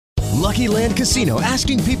Lucky Land Casino,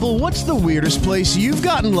 asking people, what's the weirdest place you've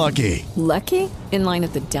gotten lucky? Lucky? In line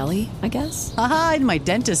at the deli, I guess? Aha, in my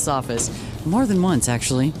dentist's office. More than once,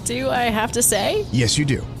 actually. Do I have to say? Yes, you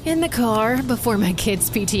do. In the car before my kids'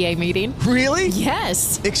 PTA meeting. Really?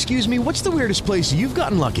 Yes. Excuse me, what's the weirdest place you've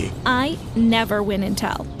gotten lucky? I never win and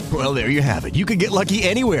tell. Well, there you have it. You can get lucky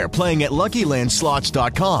anywhere, playing at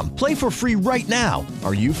LuckyLandSlots.com. Play for free right now.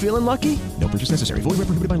 Are you feeling lucky? No purchase necessary. Void where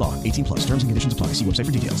prohibited by law. 18 plus. Terms and conditions apply. See website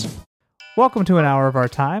for details. Welcome to An Hour of Our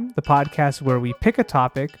Time, the podcast where we pick a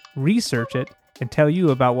topic, research it, and tell you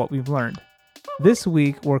about what we've learned. This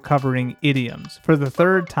week, we're covering idioms for the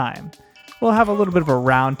third time. We'll have a little bit of a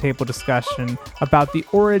roundtable discussion about the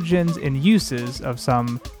origins and uses of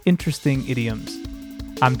some interesting idioms.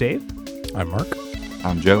 I'm Dave. I'm Mark.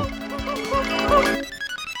 I'm Joe.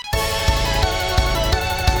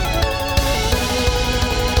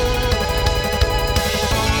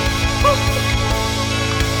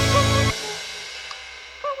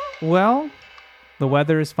 Well, the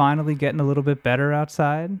weather is finally getting a little bit better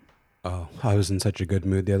outside. Oh, I was in such a good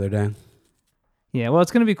mood the other day. Yeah, well,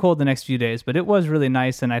 it's going to be cold the next few days, but it was really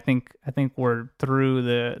nice, and I think we're through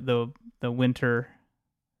the winter.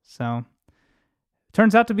 So,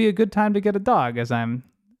 turns out to be a good time to get a dog, as I'm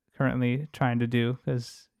currently trying to do,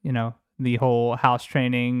 because the whole house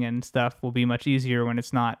training and stuff will be much easier when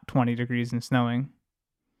it's not 20 degrees and snowing.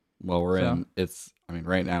 Well,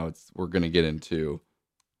 right now we're going to get into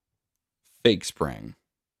fake spring,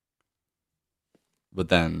 but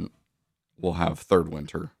then we'll have third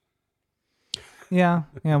winter. Yeah,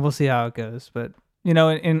 we'll see how it goes. But,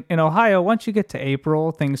 in Ohio, once you get to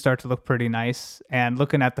April, things start to look pretty nice. And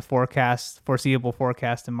looking at the foreseeable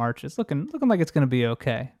forecast in March, it's looking like it's going to be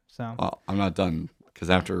okay. So, Well, I'm not done, because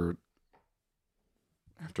after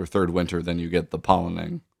third winter, then you get the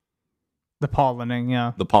pollinating. The pollinating,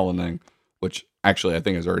 yeah. The pollinating, which actually I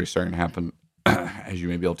think is already starting to happen, as you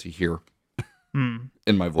may be able to hear in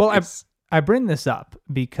my voice. Well, I bring this up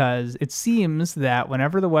because it seems that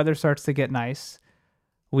whenever the weather starts to get nice,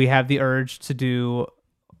 we have the urge to do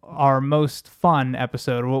our most fun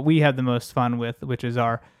episode, or what we have the most fun with, which is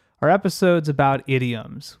our episodes about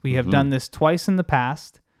idioms. We have done this twice in the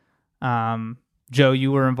past. Joe,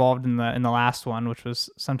 you were involved in the last one, which was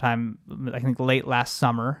sometime, I think, late last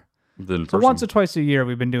summer. So once or twice a year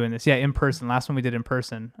we've been doing this. Yeah, in person. Last one we did in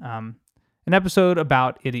person. An episode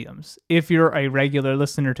about idioms. If you're a regular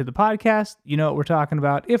listener to the podcast, you know what we're talking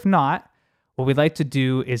about. If not, what we'd like to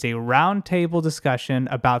do is a roundtable discussion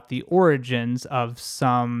about the origins of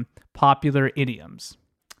some popular idioms.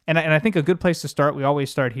 And I think a good place to start, we always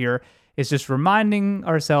start here, is just reminding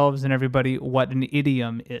ourselves and everybody what an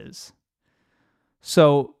idiom is.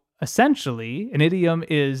 So essentially, an idiom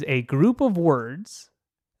is a group of words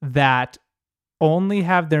that only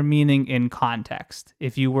have their meaning in context.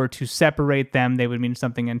 If you were to separate them, they would mean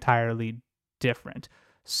something entirely different.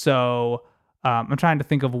 So I'm trying to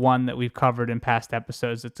think of one that we've covered in past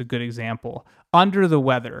episodes that's a good example. Under the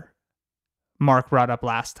weather, Mark brought up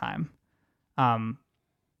last time. That's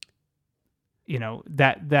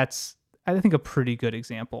I think a pretty good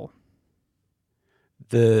example.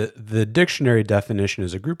 The dictionary definition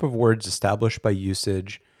is a group of words established by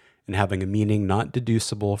usage and having a meaning not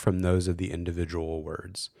deducible from those of the individual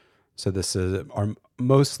words. So this are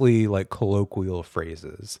mostly like colloquial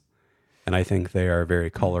phrases, and I think they are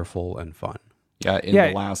very colorful and fun. Yeah,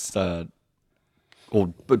 the last but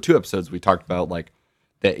 2 episodes we talked about like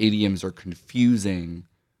that idioms are confusing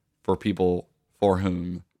for people for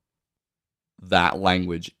whom that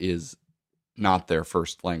language is not their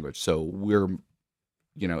first language. So we're,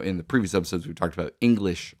 in the previous episodes we talked about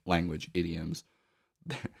English language idioms.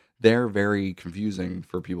 They're very confusing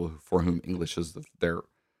for people for whom English is their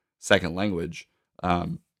second language.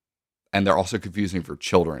 And they're also confusing for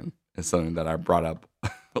children. Is something that I brought up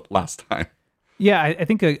last time. Yeah, I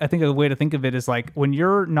think a way to think of it is like when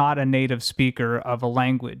you're not a native speaker of a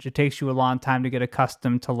language, it takes you a long time to get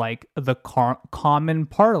accustomed to like the common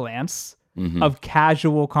parlance of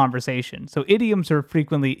casual conversation. So idioms are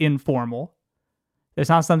frequently informal. It's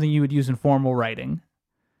not something you would use in formal writing.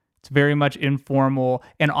 It's very much informal,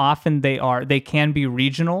 and often they can be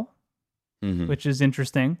regional, which is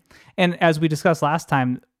interesting. And as we discussed last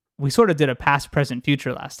time, we sort of did a past, present,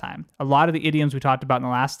 future last time. A lot of the idioms we talked about in the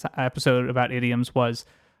last episode about idioms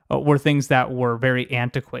were things that were very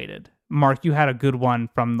antiquated. Mark, you had a good one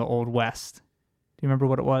from the Old West. Do you remember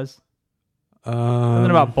what it was?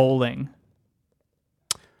 Something about bowling.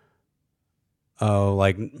 Oh,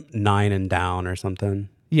 like 9 and down or something.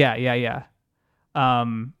 Yeah.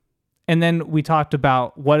 And then we talked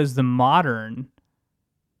about what is the modern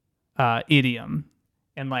idiom.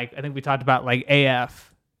 And like, I think we talked about like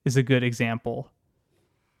AF is a good example.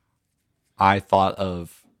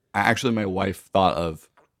 Actually, my wife thought of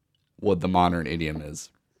what the modern idiom is.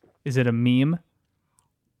 Is it a meme?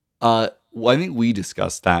 Well, I think we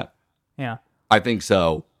discussed that. Yeah. I think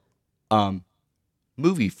so.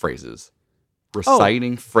 Movie phrases,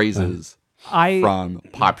 reciting phrases from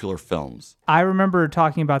popular films. I remember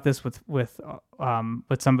talking about this with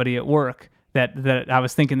somebody at work that I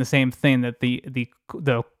was thinking the same thing, that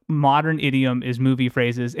the modern idiom is movie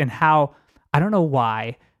phrases, and how, I don't know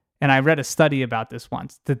why, and I read a study about this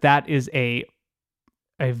once, that is a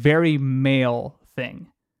very male thing.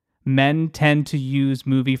 Men tend to use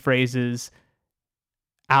movie phrases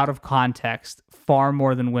out of context far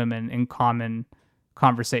more than women in common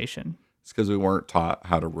conversation. It's because we weren't taught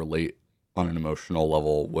how to relate on an emotional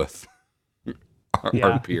level with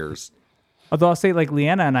our peers. Although I'll say, like,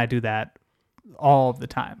 Leanna and I do that all the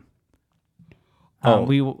time.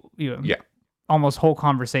 Almost whole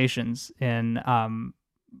conversations in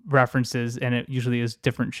references, and it usually is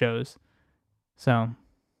different shows. So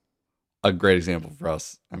a great example for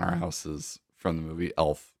us in our house is from the movie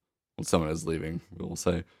Elf. When someone is leaving, we will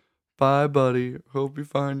say, "Bye, buddy. Hope you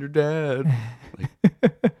find your dad."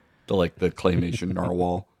 the claymation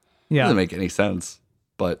narwhal. Yeah, doesn't make any sense,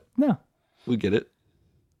 but no, we get it.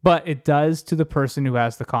 But it does to the person who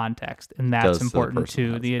has the context, and that's important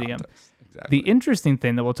to the idiom. Exactly. The interesting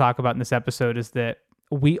thing that we'll talk about in this episode is that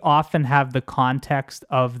we often have the context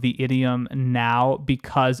of the idiom now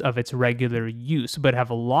because of its regular use, but have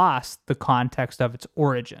lost the context of its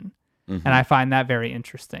origin. Mm-hmm. And I find that very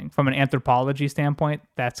interesting. From an anthropology standpoint,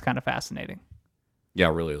 that's kind of fascinating. Yeah,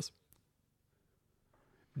 it really is.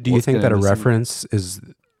 Do you think that a reference is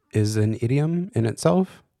an idiom in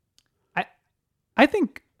itself? I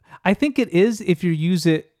think it is if you use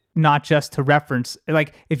it not just to reference.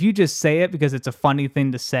 Like, if you just say it because it's a funny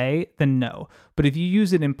thing to say, then no. But if you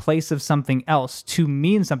use it in place of something else to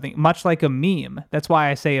mean something, much like a meme, that's why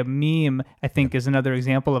I say a meme, I think, is another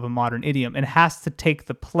example of a modern idiom. It has to take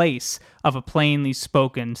the place of a plainly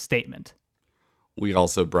spoken statement. We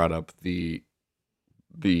also brought up the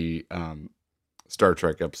Star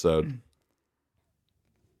Trek episode.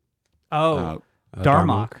 Darmok.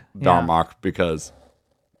 Darmok, because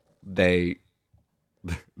they're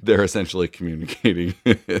essentially communicating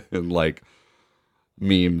in like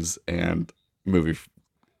memes and movie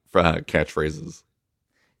catchphrases.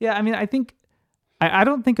 Yeah, I mean, I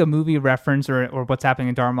don't think a movie reference or what's happening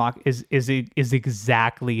in Darmok is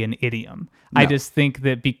exactly an idiom. No. I just think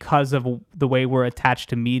that because of the way we're attached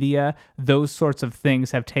to media, those sorts of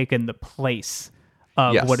things have taken the place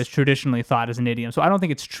of what is traditionally thought as an idiom. So I don't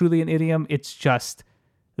think it's truly an idiom. It's just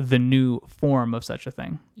the new form of such a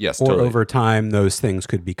thing. Yes, or totally. Over time, those things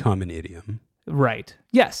could become an idiom. Right.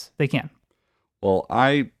 Yes, they can. Well,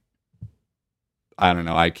 I don't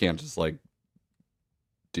know. I can't just like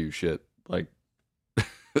do shit like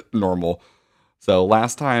normal. So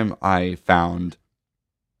last time I found,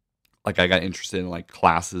 like, I got interested in like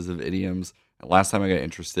classes of idioms. And last time I got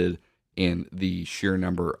interested in the sheer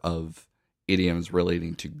number of idioms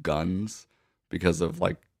relating to guns because of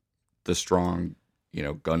like the strong,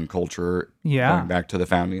 gun culture going back to the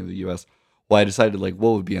founding of the U.S. Well, I decided, like,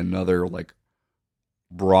 what would be another like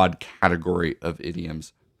broad category of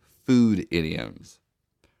idioms? Food idioms.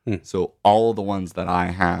 So all of the ones that I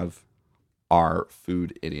have are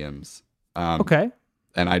food idioms. Okay.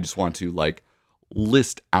 And I just want to like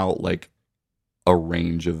list out like a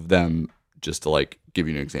range of them just to like give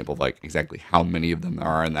you an example of like exactly how many of them there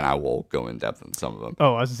are, and then I will go in depth on some of them.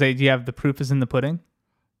 Oh, I was gonna say, do you have the proof is in the pudding?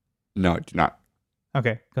 No, I do not.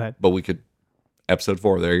 Okay, go ahead. But we could, episode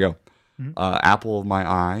 4, there you go. Mm-hmm. Apple of my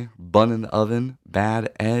eye, bun in the oven,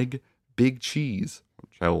 bad egg, big cheese,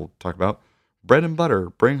 which I will talk about. Bread and butter,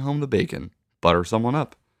 bring home the bacon, butter someone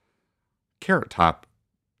up. Carrot top,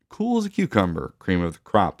 cool as a cucumber, cream of the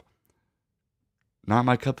crop. Not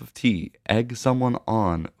my cup of tea, egg someone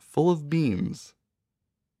on, full of beans,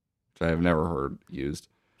 which I have never heard used.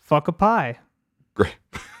 Fuck a pie.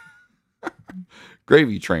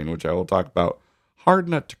 Gravy train, which I will talk about. Hard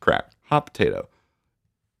nut to crack, hot potato.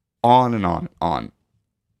 On and on and on.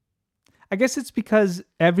 I guess it's because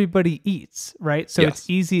everybody eats, right? So Yes. It's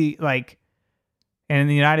easy, like, and in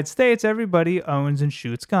the United States, everybody owns and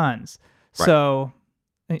shoots guns. Right. So,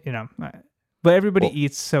 but everybody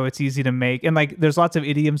eats, so it's easy to make. And like, there's lots of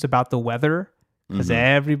idioms about the weather because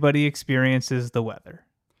everybody experiences the weather.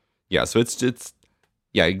 Yeah, so it's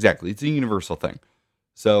yeah, exactly. It's a universal thing.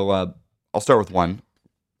 So I'll start with one.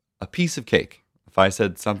 A piece of cake. If I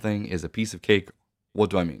said something is a piece of cake, what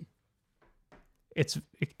do I mean? It's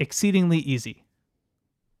exceedingly easy.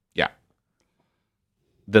 Yeah.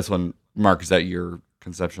 This one, Mark, is that your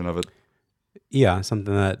conception of it? Yeah,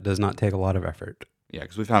 something that does not take a lot of effort. Yeah,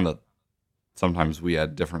 because we found that sometimes we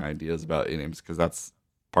had different ideas about idioms because that's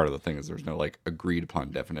part of the thing is there's no like agreed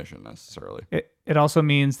upon definition necessarily. It also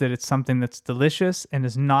means that it's something that's delicious and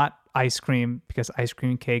is not ice cream because ice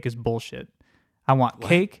cream and cake is bullshit. I want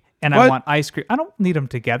cake and I What? want ice cream. I don't need them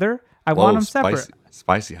together. I want them separate.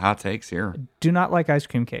 Spicy hot takes here. Do not like ice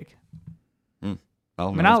cream cake. Well,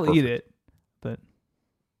 I mean, I'll eat it, but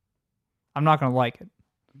I'm not going to like it.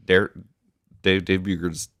 Dave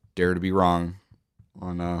Buger's Dare to Be Wrong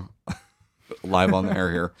on live on the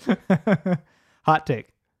air here. Hot take.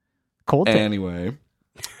 Cold take. Anyway,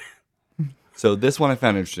 so this one I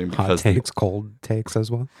found interesting Hot because takes, cold takes as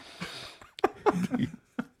well.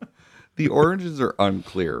 the origins are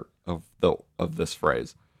unclear of this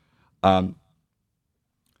phrase. So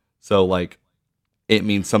like it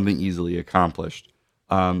means something easily accomplished.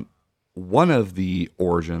 One of the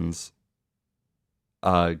origins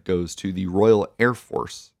goes to the Royal Air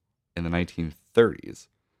Force in the 1930s,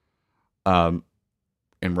 in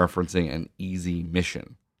referencing an easy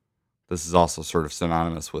mission. This is also sort of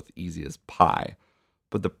synonymous with easy as pie.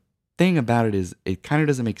 But the thing about it is it kind of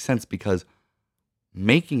doesn't make sense because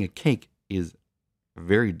making a cake is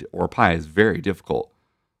or pie is very difficult.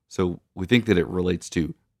 So we think that it relates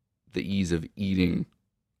to the ease of eating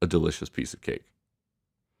a delicious piece of cake.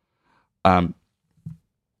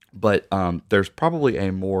 But there's probably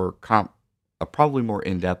a probably more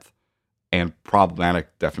in-depth and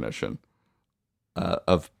problematic definition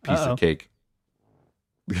of piece of cake.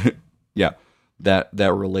 Yeah,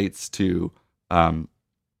 that relates to. But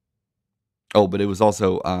it was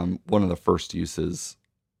also one of the first uses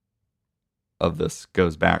of this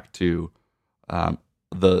goes back to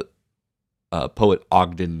the poet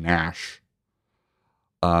Ogden Nash,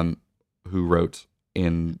 who wrote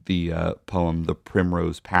in the poem "The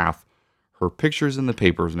Primrose Path," "Her picture's in the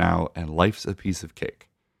papers now, and life's a piece of cake."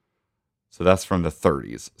 So that's from the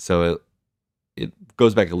 30s. So it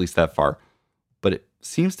goes back at least that far. But it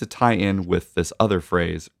seems to tie in with this other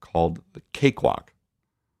phrase called the cakewalk.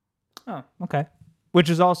 Oh, okay. Which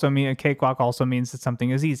is also a cakewalk also means that something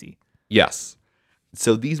is easy. Yes.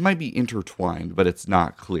 So these might be intertwined, but it's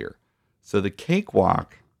not clear. So the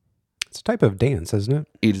cakewalk, It's a type of dance, isn't it?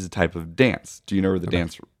 it is a type of dance. Do you know where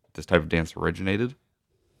this type of dance originated?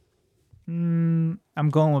 I'm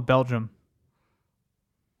going with Belgium.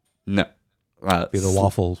 No. Be the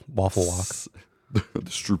waffle walk. The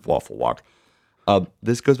Stroopwafel walk.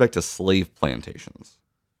 This goes back to slave plantations.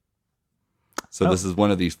 So this is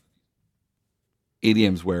one of these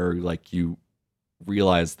idioms where like you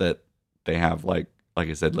realize that they have like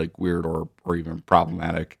I said, like weird or even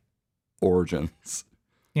problematic origins.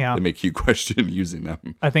 Yeah. They make you question using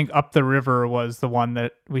them. I think Up the River was the one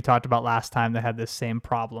that we talked about last time that had this same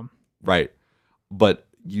problem. Right. But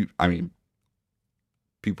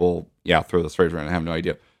people, throw this phrase around and have no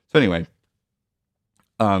idea. So anyway,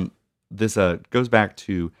 this goes back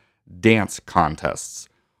to dance contests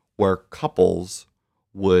where couples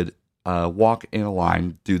would walk in a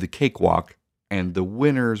line, do the cakewalk, and the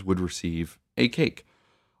winners would receive a cake.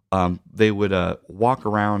 They would walk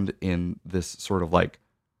around in this sort of like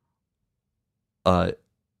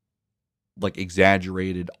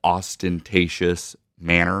exaggerated, ostentatious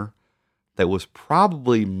manner that was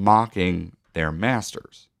probably mocking their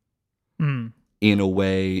masters in a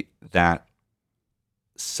way that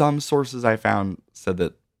some sources I found said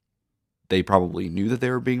that they probably knew that they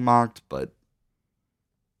were being mocked, but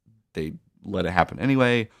they let it happen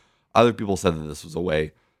anyway. Other people said that this was a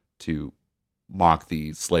way to mock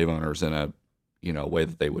the slave owners in a way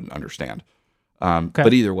that they wouldn't understand.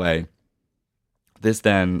 But either way, this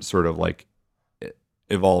then sort of like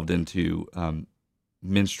evolved into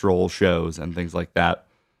minstrel shows and things like that.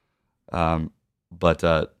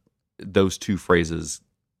 But those two phrases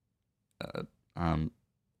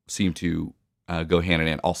seem to go hand in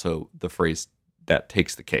hand. Also, the phrase "that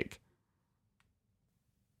takes the cake"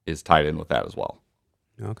 is tied in with that as well.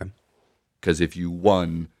 Okay. Because if you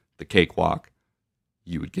won the cakewalk,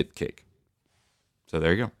 you would get the cake. So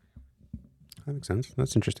there you go. That makes sense.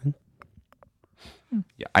 That's interesting.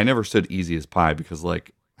 Yeah, I never stood easy as pie because,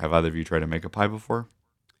 like, have either of you tried to make a pie before?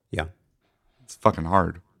 Yeah. It's fucking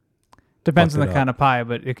hard. Depends on Fucked the it kind of pie,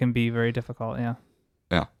 but it can be very difficult. Yeah.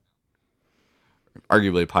 Yeah.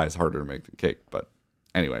 Arguably, pie is harder to make than cake, but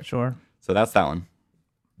anyway. Sure. So that's that one.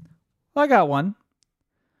 Well, I got one.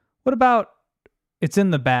 What about it's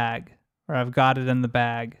in the bag, or I've got it in the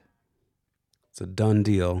bag? It's a done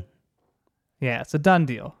deal. Yeah, it's a done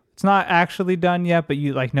deal. It's not actually done yet, but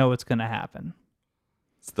you know it's going to happen.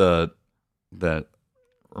 It's that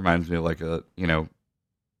reminds me of like a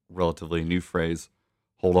relatively new phrase.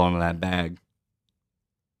 hold on to that bag,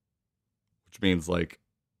 which means like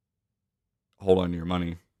hold on to your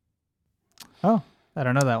money. Oh, I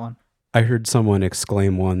don't know that one. I heard someone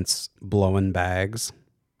exclaim once, blowing bags,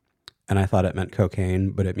 and I thought it meant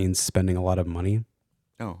cocaine, but it means spending a lot of money.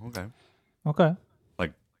 Oh, okay. Okay.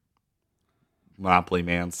 Like Monopoly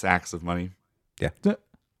Man, sacks of money.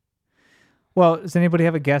 Well, does anybody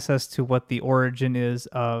have a guess as to what the origin is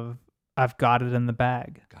of I've got it in the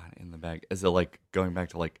bag? Got it in the bag. Is it like going back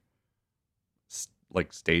to like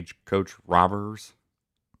stagecoach robbers,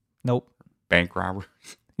 Nope. bank robbers?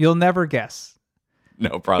 You'll never guess.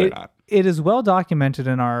 No, probably not. It is well documented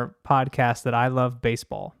in our podcast that I love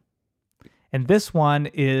baseball. And this one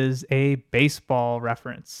is a baseball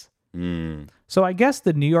reference. So I guess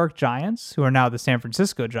the New York Giants, who are now the San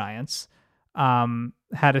Francisco Giants,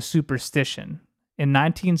 had a superstition. In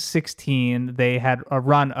 1916, they had a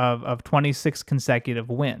run of 26 consecutive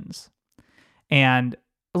wins. And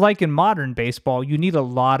like in modern baseball, you need a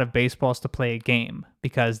lot of baseballs to play a game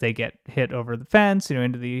because they get hit over the fence,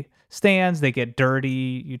 into the stands, they get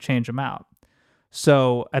dirty, you change them out.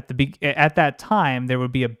 So at that time, there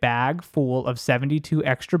would be a bag full of 72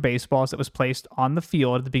 extra baseballs that was placed on the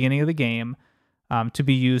field at the beginning of the game to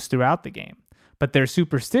be used throughout the game. But their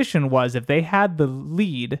superstition was if they had the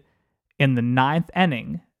lead in the 9th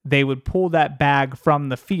inning, they would pull that bag from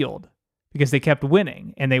the field because they kept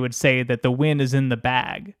winning. And they would say that the win is in the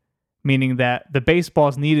bag, meaning that the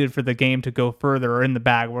baseballs needed for the game to go further are in the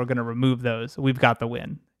bag. We're going to remove those. We've got the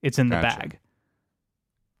win. It's in the bag.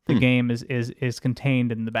 The game is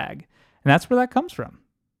contained in the bag. And that's where that comes from.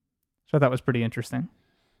 So I thought was pretty interesting.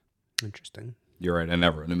 Interesting. You're right. I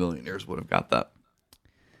never in a million years would have got that.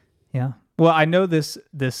 Yeah. Well, I know this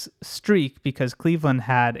streak because Cleveland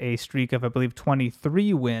had a streak of, I believe,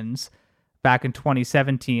 23 wins back in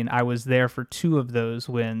 2017. I was there for 2 of those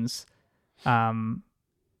wins. And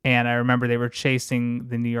I remember they were chasing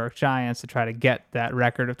the New York Giants to try to get that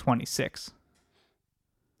record of 26.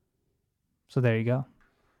 So there you go.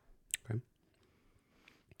 Okay.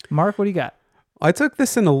 Mark, what do you got? I took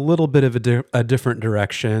this in a little bit of a different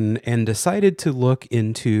direction and decided to look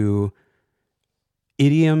into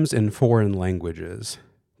idioms in foreign languages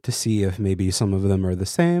to see if maybe some of them are the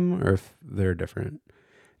same or if they're different.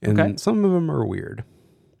 And some of them are weird.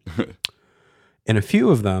 And a few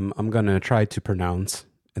of them I'm going to try to pronounce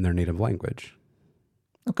in their native language.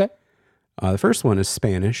 Okay. The first one is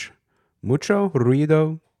Spanish. Mucho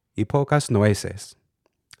ruido y pocas nueces.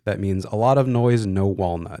 That means a lot of noise, no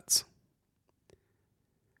walnuts.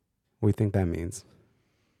 What do you think that means?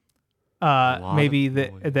 Maybe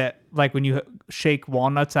that like when you shake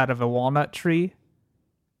walnuts out of a walnut tree,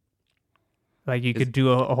 like you could do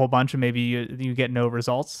a whole bunch and maybe you get no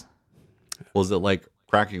results. Was it like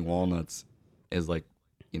cracking walnuts is like,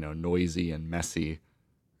 noisy and messy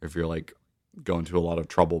if you're like going to a lot of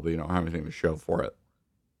trouble, but you don't have anything to show for it?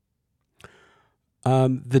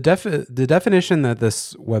 The definition that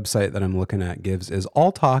this website that I'm looking at gives is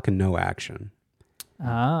all talk and no action.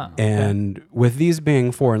 And with these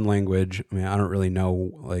being foreign language, I mean, I don't really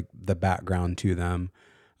know like the background to them,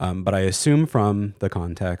 but I assume from the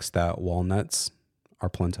context that walnuts are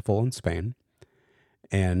plentiful in Spain,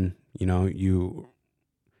 and you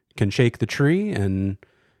can shake the tree, and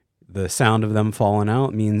the sound of them falling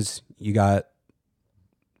out means you got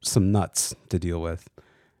some nuts to deal with.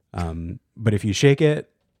 But if you shake it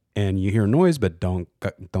and you hear noise but don't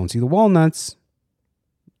see the walnuts,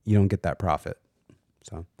 you don't get that profit.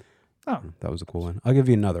 So that was a cool one. I'll give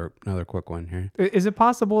you another quick one here. Is it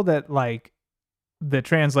possible that like the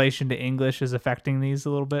translation to English is affecting these a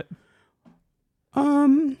little bit?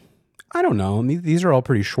 I don't know. I mean, these are all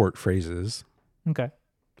pretty short phrases. Okay.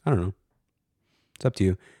 I don't know. It's up to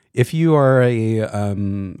you. If you are a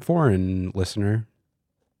foreign listener,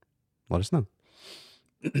 let us know.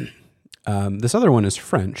 This other one is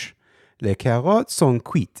French. Les carottes sont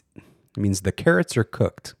cuites. It means the carrots are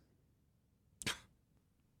cooked.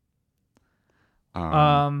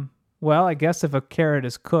 Well, I guess if a carrot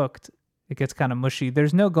is cooked, it gets kind of mushy.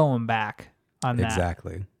 There's no going back on that.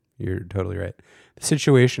 Exactly. You're totally right. The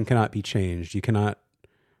situation cannot be changed. You cannot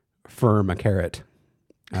firm a carrot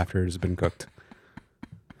after it has been cooked.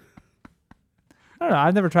 I don't know.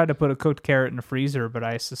 I've never tried to put a cooked carrot in a freezer, but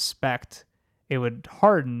I suspect it would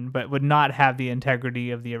harden, but would not have the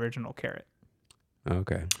integrity of the original carrot.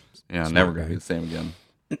 Okay. Yeah, never going to be the same again.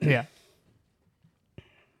 Yeah.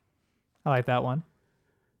 I like that one.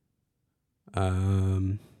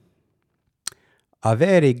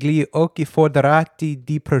 Avere gli occhi foderati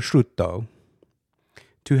di prosciutto.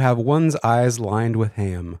 To have one's eyes lined with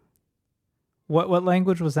ham. What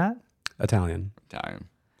language was that? Italian.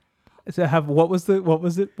 To have what was it? What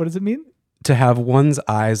does it mean? To have one's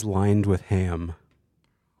eyes lined with ham.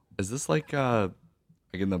 Is this like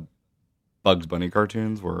in the Bugs Bunny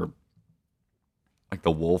cartoons where like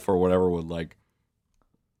the wolf or whatever would like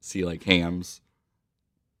see like hams,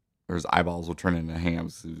 or his eyeballs will turn into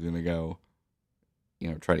hams? He's gonna go,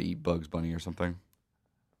 try to eat Bugs Bunny or something.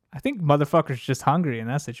 I think motherfucker's just hungry in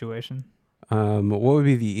that situation. What would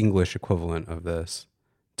be the English equivalent of this?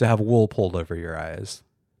 To have wool pulled over your eyes.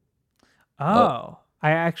 Oh. I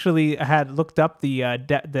actually had looked up the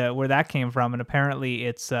where that came from, and apparently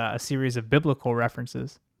it's a series of biblical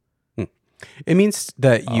references. It means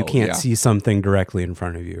that you Oh, can't yeah. see something directly in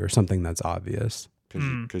front of you or something that's obvious.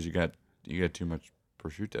 Because you got too much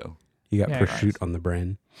prosciutto. You got Yeah, prosciutto guys. on the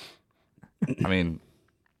brain. I mean,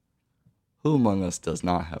 who among us does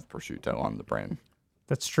not have prosciutto on the brain?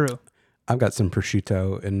 That's true. I've got some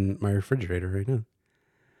prosciutto in my refrigerator right now.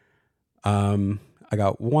 I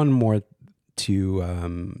got one more to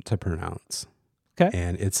pronounce. Okay.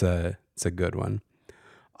 And it's a good one.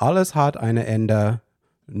 Alles hat eine Ende,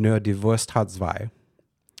 nur die Wurst hat zwei.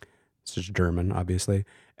 It's just German, obviously.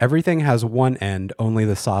 Everything has one end, only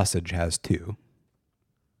the sausage has two.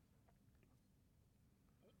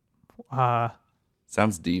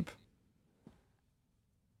 Sounds deep.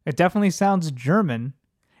 It definitely sounds German.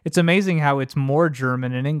 It's amazing how it's more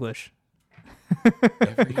German in English.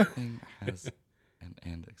 Everything has an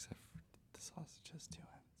end except for the sausage has two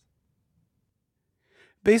ends.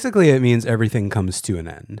 Basically, it means everything comes to an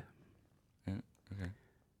end. Yeah, okay.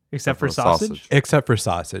 Except for the sausage? Except for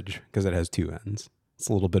sausage, because it has two ends. It's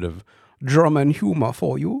a little bit of German humor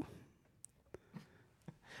for you.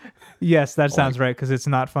 Yes, that sounds right, because it's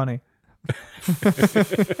not funny.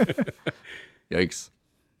 Yikes.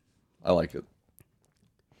 I like it.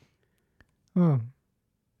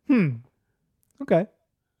 Okay.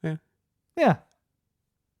 Yeah. Yeah.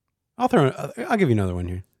 I'll give you another one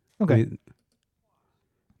here. Okay.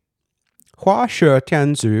 Hua she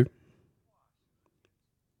tianzu.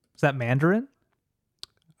 Is that Mandarin?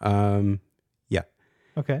 Yeah.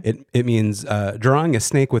 Okay. It means drawing a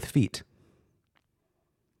snake with feet.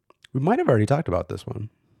 We might have already talked about this one.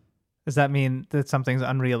 Does that mean that something's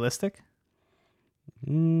unrealistic?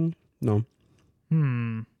 No.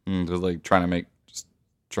 Just like trying to make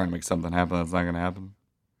something happen that's not going to happen,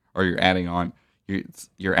 or you're adding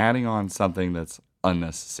on something that's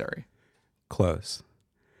unnecessary. Close.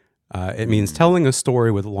 It means telling a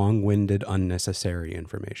story with long-winded, unnecessary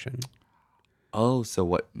information. Oh, so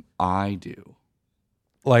what I do?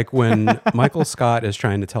 Like when Michael Scott is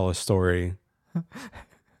trying to tell a story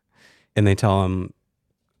and they tell him,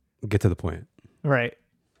 get to the point. Right.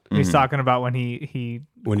 He's talking about when he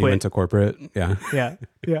When he quit. went to corporate. Yeah. Yeah.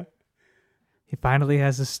 Yeah. He finally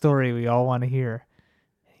has a story we all want to hear.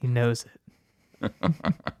 He knows it.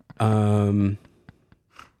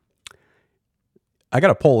 I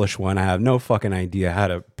got a Polish one. I have no fucking idea how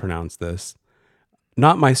to pronounce this.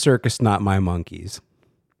 Not my circus, not my monkeys.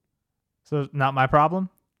 So not my problem?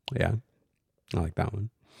 Yeah. I like that one.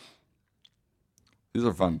 These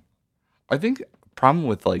are fun. I think problem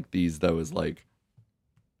with like these though is like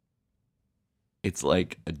it's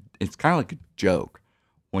kind of like a joke.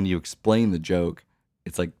 When you explain the joke,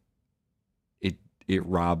 it's like it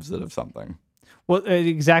robs it of something. Well,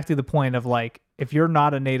 exactly the point of like, if you're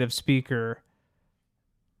not a native speaker,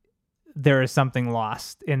 there is something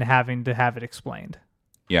lost in having to have it explained.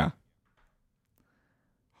 Yeah.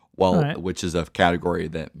 Well, All right. which is a category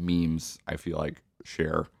that memes I feel like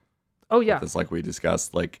share. Oh yeah. It's like we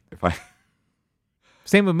discussed. Like if I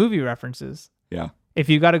Same with movie references. yeah. If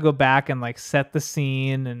you got to go back and like set the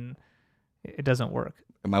scene, and it doesn't work.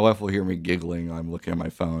 And my wife will hear me giggling. I'm looking at my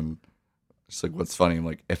phone. She's like, what's funny? I'm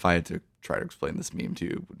like, if I had to try to explain this meme to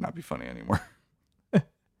you, it would not be funny anymore.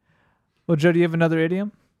 Well, Joe, do you have another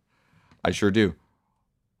idiom? I sure do.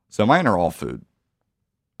 So mine are all food.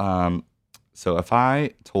 So if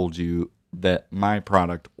I told you that my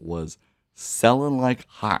product was selling like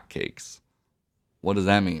hotcakes, what does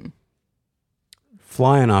that mean?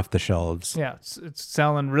 Flying off the shelves. Yeah, it's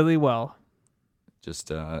selling really well.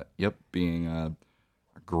 Just, being a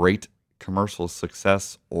great commercial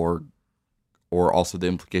success, or also the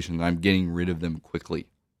implication that I'm getting rid of them quickly.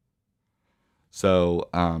 So,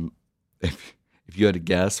 if you had to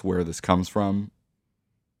guess where this comes from,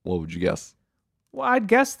 what would you guess? Well, I'd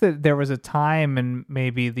guess that there was a time in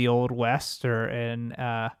maybe the Old West, or in,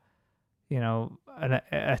 a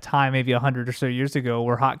time maybe 100 or so years ago,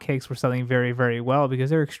 where hotcakes were selling very, very well because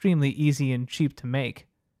they're extremely easy and cheap to make.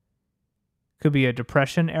 Could be a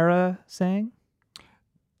Depression era saying.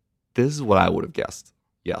 This is what I would have guessed.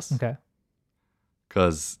 Yes. Okay.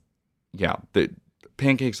 Because, yeah,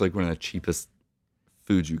 pancakes are like one of the cheapest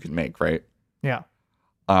foods you can make, right? Yeah.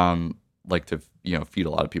 Like to feed a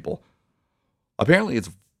lot of people. Apparently, it's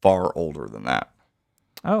far older than that.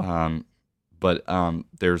 Oh. But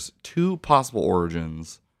there's two possible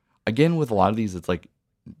origins. Again, with a lot of these, it's like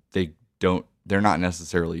they're not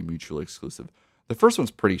necessarily mutually exclusive. The first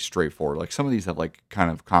one's pretty straightforward. Like some of these have like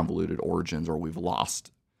kind of convoluted origins, or we've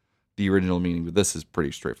lost the original meaning, but this is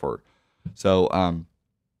pretty straightforward. So,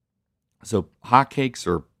 hotcakes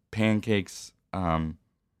or pancakes,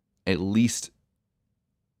 at least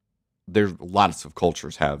there's lots of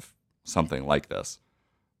cultures have something like this.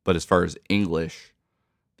 But as far as English,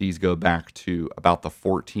 these go back to about the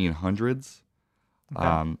 1400s,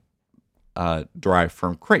 derived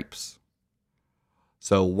from crepes.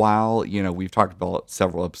 So while, we've talked about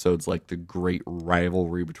several episodes like the great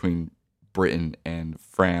rivalry between Britain and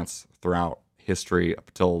France throughout history up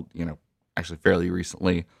until, actually fairly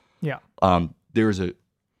recently. Yeah. There was a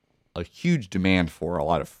huge demand for a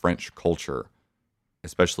lot of French culture,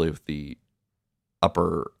 especially with the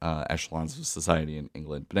upper echelons of society in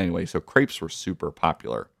England. But anyway, so crepes were super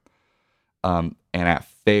popular. And at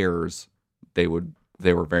fairs, they were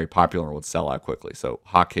very popular and would sell out quickly. So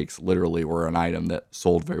hotcakes literally were an item that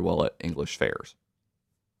sold very well at English fairs.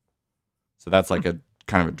 So that's like a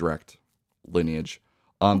kind of a direct lineage.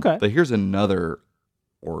 Okay. But here's another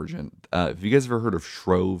origin. Have you guys ever heard of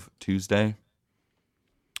Shrove Tuesday?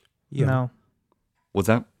 Yeah. No. What's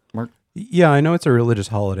that, Mark? Yeah, I know it's a religious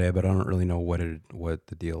holiday, but I don't really know what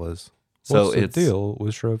the deal is. So What's the deal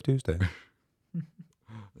with Shrove Tuesday?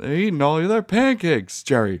 They're eating all of their pancakes,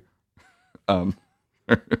 Jerry.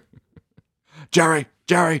 Jerry,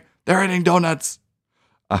 they're eating donuts.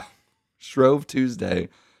 Shrove Tuesday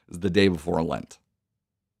is the day before Lent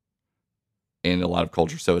in a lot of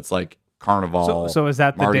cultures. So it's like Carnival. So is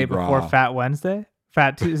that the Mardi day before Gras. Fat Wednesday?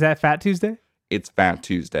 Is that Fat Tuesday? It's Fat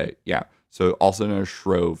Tuesday, yeah. So also known as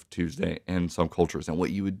Shrove Tuesday in some cultures. And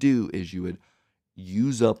what you would do is you would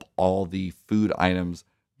use up all the food items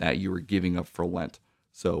that you were giving up for Lent.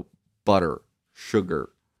 So butter,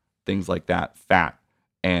 sugar, things like that, fat.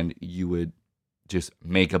 And you would just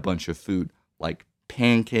make a bunch of food like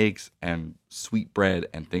pancakes and sweet bread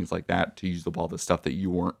and things like that to use up all the stuff that you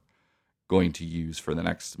weren't going to use for the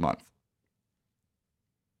next month.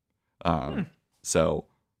 So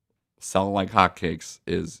selling like hotcakes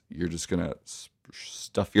is you're just going to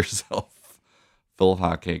stuff yourself full of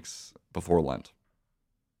hotcakes before Lent.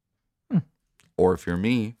 Or if you're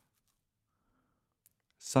me,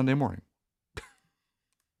 Sunday morning.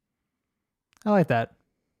 I like that.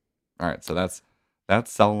 All right, so that's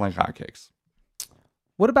selling like hotcakes.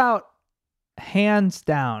 What about hands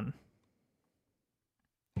down?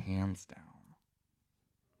 Hands down.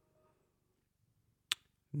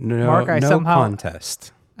 No, Mark, I no somehow-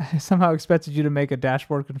 contest. I somehow expected you to make a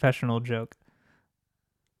dashboard confessional joke.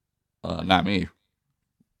 Not me.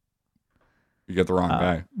 You got the wrong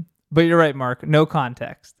guy. But you're right, Mark. No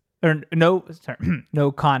context. Or no, sorry,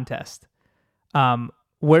 no contest.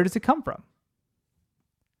 Where does it come from?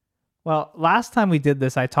 Well, last time we did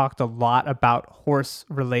this, I talked a lot about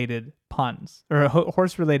horse-related puns or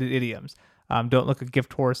horse-related idioms. Don't look a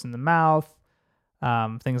gift horse in the mouth,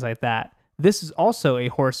 things like that. This is also a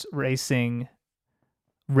horse racing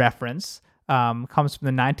reference. Comes from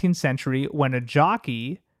the 19th century when a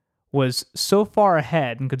jockey was so far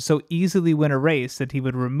ahead and could so easily win a race that he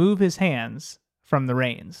would remove his hands from the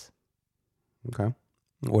reins. Okay.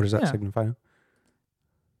 What does that Yeah. signify?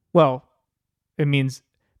 Well, it means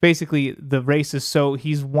basically the race is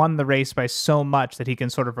he's won the race by so much that he can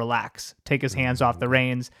sort of relax, take his hands off the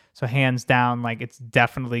reins. So hands down, like it's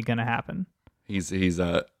definitely going to happen. He's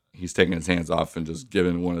taking his hands off and just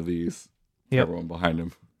giving one of these to Yep. everyone behind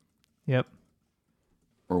him, Yep.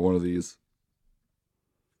 or one of these.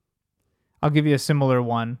 I'll give you a similar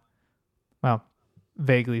one. Well,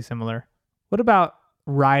 vaguely similar. What about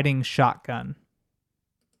riding shotgun?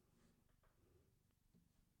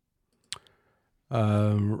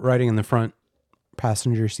 Riding in the front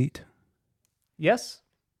passenger seat. Yes.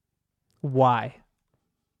 Why?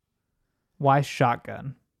 Why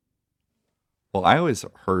shotgun? Well, I always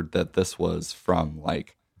heard that this was from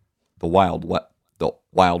like the Wild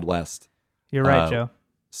West. You're right, Joe.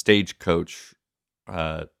 Stagecoach.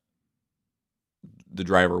 The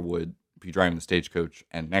driver would be driving the stagecoach,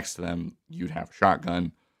 and next to them you'd have a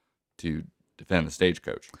shotgun to defend the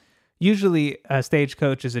stagecoach. Usually a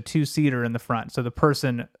stagecoach is a two-seater in the front, so the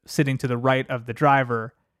person sitting to the right of the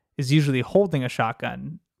driver is usually holding a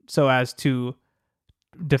shotgun so as to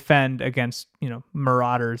defend against,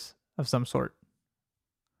 marauders of some sort.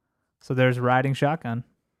 So there's riding shotgun.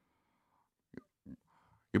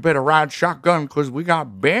 You better ride shotgun because we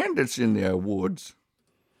got bandits in their woods.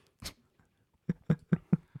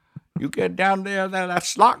 You get down there that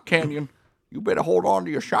slot canyon, you better hold on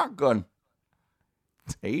to your shotgun.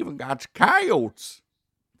 They even got coyotes.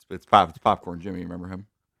 It's Popcorn Jimmy. Remember him?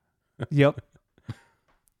 Yep.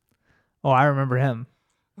 Oh, I remember him.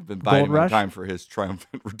 I've been buying him in Rush? time for his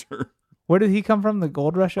triumphant return. Where did he come from? The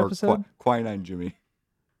Gold Rush Or episode? Quinine Jimmy.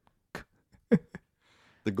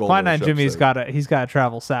 The Gold Quinine Rush Jimmy's episode. he's got to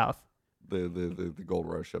travel south. The Gold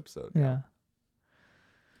Rush episode. Yeah.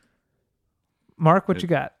 Mark, what you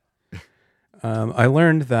got? I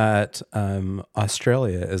learned that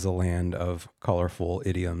Australia is a land of colorful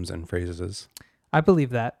idioms and phrases, I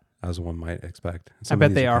believe that. as one might expect. I Some of bet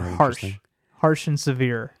these they are kind of harsh. interesting. Harsh and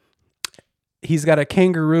severe. He's got a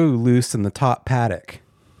kangaroo loose in the top paddock.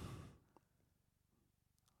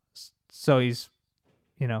 So he's,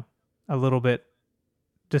 a little bit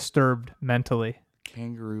disturbed mentally.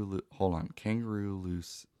 Hold on. Kangaroo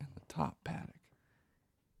loose in the top paddock.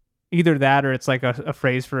 Either that or it's like a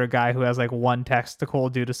phrase for a guy who has like one testicle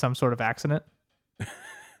due to some sort of accident.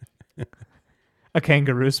 A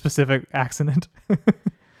kangaroo specific accident.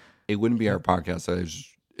 It wouldn't be our podcast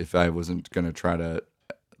if I wasn't going to try to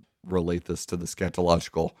relate this to the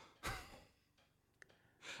scatological.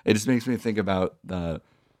 It just makes me think about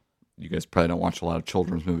you guys probably don't watch a lot of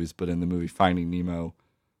children's movies, but in the movie Finding Nemo,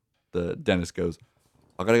 the dentist goes,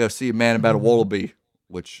 I got to go see a man about a wallaby,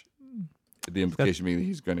 which the implication being that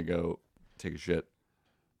he's going to go take a shit.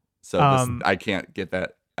 So I can't get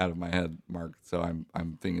that out of my head, Mark. So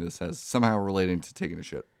I'm thinking this as somehow relating to taking a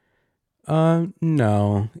shit.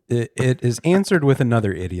 No. It is answered with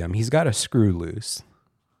another idiom. He's got a screw loose.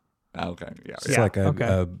 Okay, yeah. It's like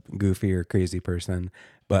a goofy or crazy person.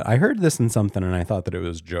 But I heard this in something and I thought that it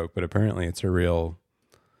was a joke, but apparently it's a real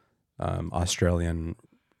Australian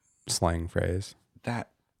slang phrase. That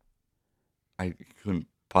I couldn't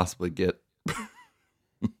possibly get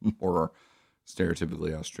more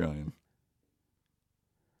stereotypically Australian.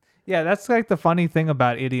 Yeah, that's like the funny thing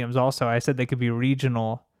about idioms also. I said they could be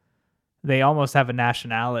regional. They almost have a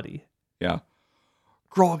nationality. Yeah.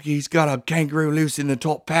 Groggy's got a kangaroo loose in the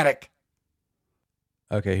top paddock.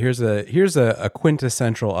 Okay, here's a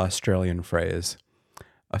quintessential Australian phrase.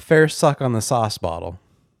 A fair suck on the sauce bottle.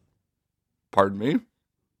 Pardon me?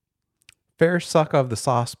 Fair suck of the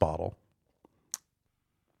sauce bottle.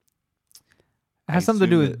 It has something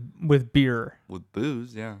to do with beer. With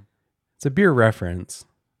booze, yeah. It's a beer reference,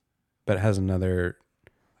 but it has another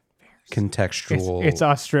contextual. It's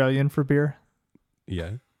Australian for beer.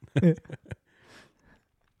 Yeah.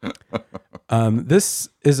 This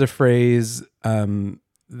is a phrase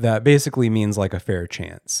that basically means like a fair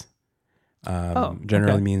chance.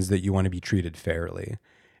 Generally means that you want to be treated fairly.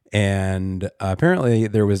 And apparently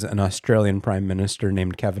there was an Australian prime minister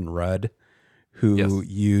named Kevin Rudd who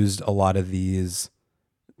used a lot of these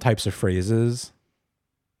types of phrases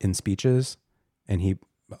in speeches, and he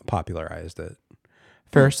popularized it.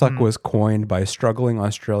 Fair suck was coined by struggling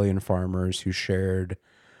Australian farmers who shared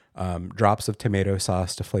drops of tomato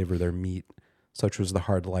sauce to flavor their meat. Such was the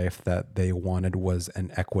hard life that they wanted was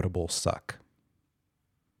an equitable suck.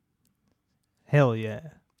 Hell yeah.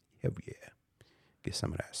 Hell yeah. Get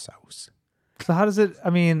some of that sauce. So how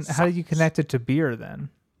do you connect it to beer then?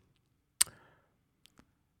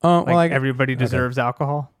 Everybody deserves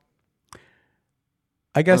alcohol?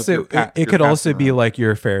 I guess Well, if it could also be like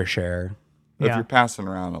your fair share. If Yeah. you're passing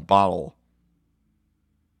around a bottle,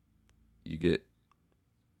 you get,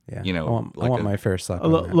 Yeah. You know, I want my fair suck. A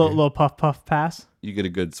on that beer. little puff pass? you get a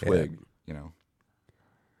good swig, you know.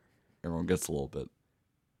 Everyone gets a little bit.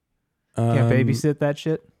 Can't babysit that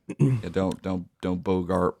shit? Yeah, don't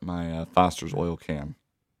bogart my Foster's oil can,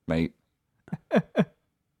 mate.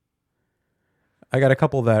 I got a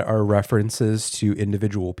couple that are references to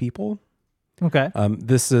individual people. Okay.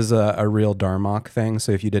 This is a real Darmok thing,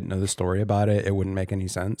 so if you didn't know the story about it, it wouldn't make any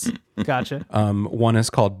sense. Gotcha. One is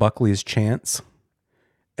called Buckley's Chance,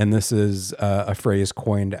 and this is a phrase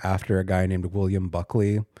coined after a guy named William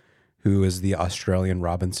Buckley, who is the Australian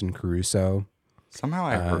Robinson Crusoe. Somehow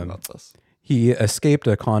I heard about this. He escaped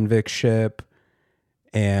a convict ship,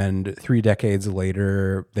 and 3 decades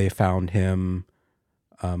later, they found him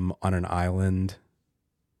on an island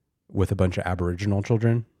with a bunch of Aboriginal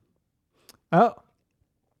children. Oh,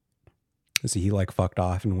 So he fucked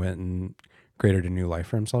off and went and created a new life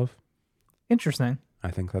for himself. interesting.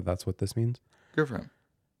 I think that's what this means. Good for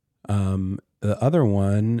him. The other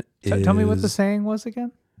one is Tell me what the saying was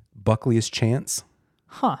again? Buckley's Chance.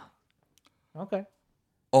 Huh. Okay.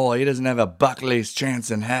 Oh, he doesn't have a Buckley's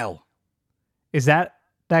chance in hell. Is that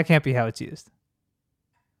can't be how it's used?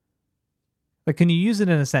 Like, can you use it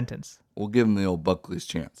in a sentence? We'll give him the old Buckley's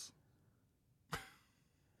chance.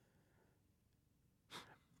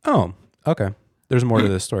 Oh, okay. There's more to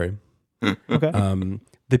this story. Okay.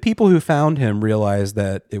 The people who found him realized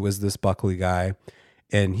that it was this Buckley guy,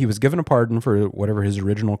 and he was given a pardon for whatever his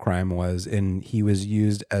original crime was, and he was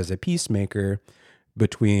used as a peacemaker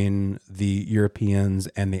between the Europeans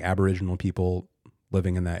and the Aboriginal people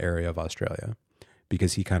living in that area of Australia,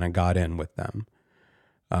 because he kind of got in with them.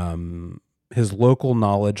 His local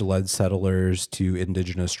knowledge led settlers to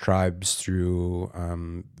indigenous tribes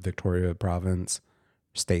through Victoria Province,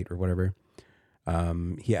 state, or whatever.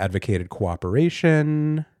 He advocated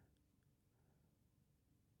cooperation.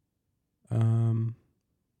 Yeah.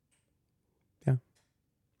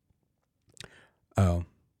 Oh.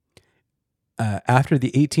 After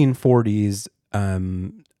the 1840s,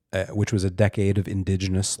 which was a decade of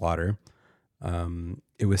indigenous slaughter,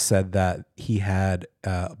 it was said that he had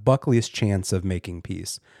Buckley's chance of making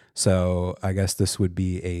peace. So I guess this would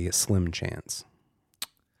be a slim chance.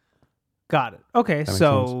 Got it. Okay, makes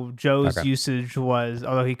so sense. Joe's Okay. usage was,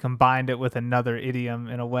 although he combined it with another idiom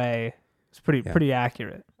in a way, it's pretty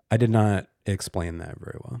accurate. I did not explain that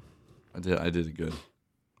very well. I did it good.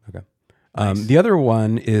 Okay. The other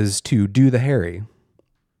one is to do the Harry.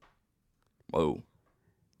 Whoa.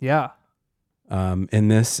 Yeah. And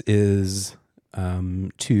this is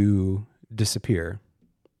to disappear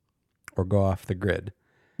or go off the grid.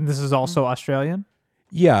 And this is also Australian?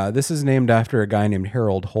 Yeah, this is named after a guy named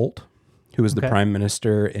Harold Holt, who was the Okay. prime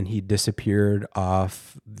minister, and he disappeared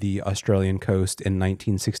off the Australian coast in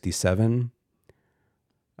 1967.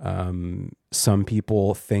 Some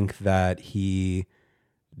people think that he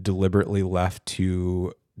deliberately left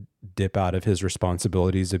to dip out of his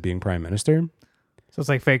responsibilities of being prime minister. So it's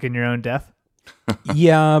like faking your own death?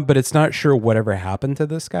 Yeah, but it's not sure whatever happened to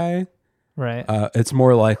this guy. Right. It's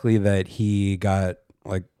more likely that he got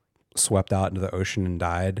like swept out into the ocean and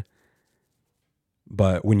died.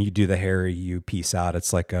 But when you do the Harry, you peace out.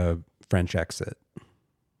 It's like a French exit.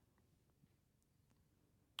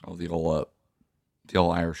 Oh, the old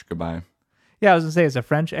Irish goodbye. Yeah, I was going to say, is a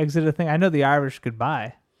French exit a thing? I know the Irish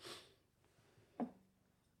goodbye.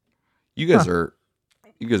 You guys are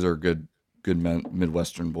good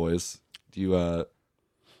Midwestern boys. Do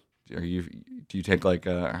you take like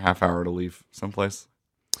a half hour to leave someplace?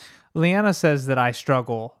 Leanna says that I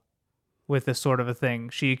struggle with this sort of a thing.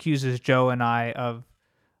 She accuses Joe and I of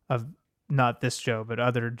not this Joe, but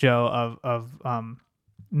other Joe of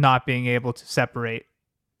not being able to separate.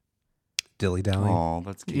 Dilly dally. Oh,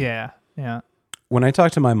 that's cute. Yeah. When I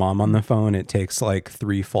talk to my mom on the phone, it takes like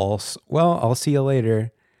 3 false, well, I'll see you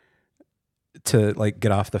later, to like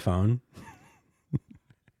get off the phone.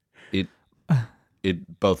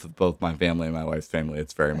 Both my family and my wife's family,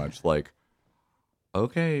 it's very much like,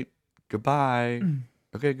 okay, goodbye.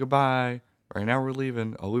 Okay, goodbye. Right now we're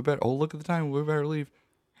leaving. Oh, look at the time. We better leave.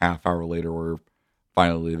 Half hour later, we're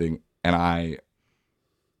finally leaving, and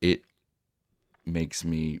it makes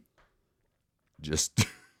me just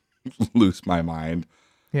lose my mind.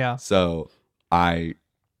 Yeah. So I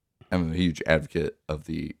am a huge advocate of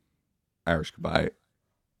the Irish goodbye.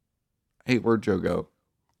 Hey, where'd Joe go?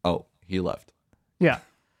 Oh, he left. Yeah.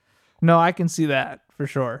 No, I can see that for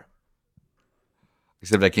sure.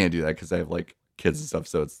 Except I can't do that because I have like kids and stuff.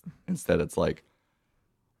 So it's like,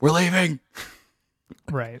 we're leaving.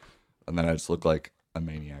 Right. And then I just look like a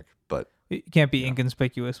maniac. But You can't be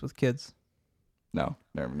inconspicuous with kids. no,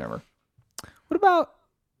 never. What about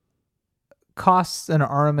costs an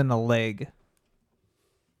arm and a leg?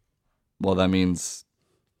 Well, that means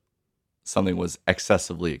something was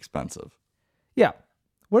excessively expensive. Yeah.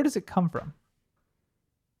 Where does it come from?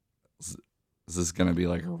 Is this going to be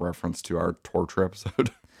like a reference to our torture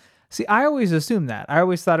episode? See, I always assumed that. I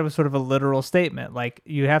always thought it was sort of a literal statement. Like,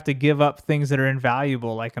 you have to give up things that are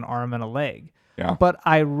invaluable, like an arm and a leg. Yeah. But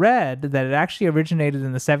I read that it actually originated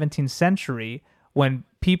in the 17th century when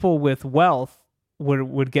people with wealth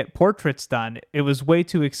would get portraits done. It was way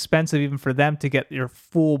too expensive even for them to get your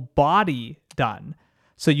full body done.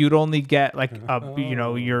 So you'd only get like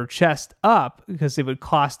your chest up because it would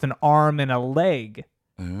cost an arm and a leg.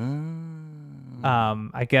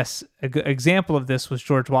 I guess a good example of this was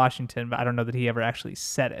George Washington, but I don't know that he ever actually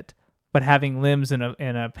said it. But having limbs in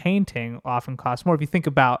a painting often costs more. If you think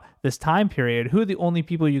about this time period, who are the only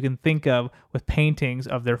people you can think of with paintings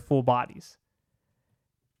of their full bodies?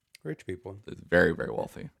 Rich people. It's very, very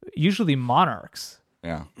wealthy. Usually monarchs.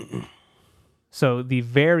 Yeah. So the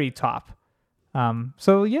very top.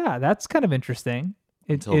 So yeah, that's kind of interesting.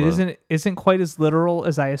 It Until the- isn't quite as literal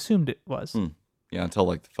as I assumed it was. Yeah, until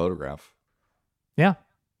like the photograph. Yeah.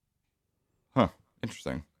 Huh.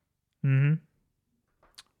 Interesting. Mm-hmm.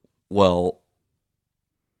 Well,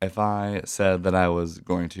 if I said that I was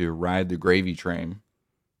going to ride the gravy train,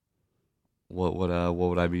 what would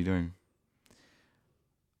I be doing?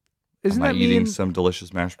 Isn't Am I that eating mean? some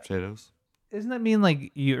delicious mashed potatoes? Isn't that mean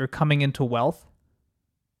like you're coming into wealth,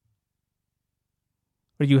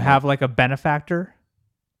 or you have like a benefactor?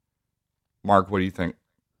 Mark, what do you think?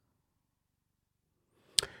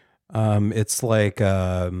 It's like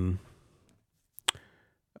a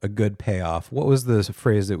good payoff. What was the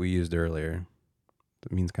phrase that we used earlier?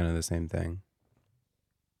 That means kind of the same thing.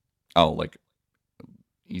 Oh, like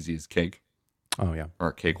easy as cake Oh yeah. or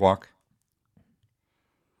a cakewalk.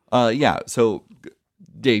 Yeah. So,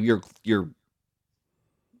 Dave, you're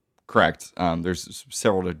correct. There's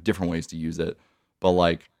several different ways to use it, but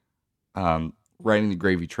like, riding the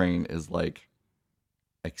gravy train is like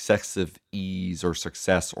excessive ease or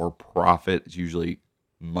success or profit. It's usually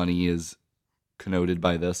money is connoted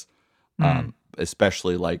by this,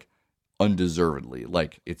 especially like undeservedly.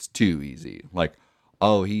 Like it's too easy. Like,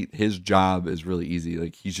 oh, his job is really easy.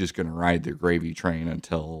 Like he's just gonna ride the gravy train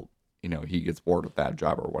until he gets bored with that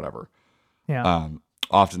job or whatever. Yeah.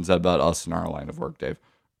 Often said about us in our line of work, Dave.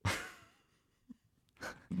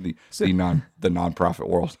 the nonprofit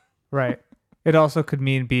world. Right. It also could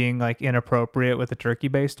mean being like inappropriate with a turkey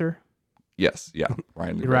baster. Yes, yeah,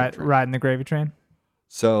 riding the gravy train. Riding the gravy train.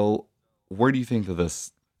 So, where do you think that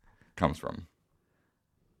this comes from?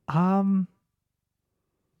 I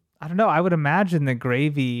don't know. I would imagine the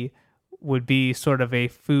gravy would be sort of a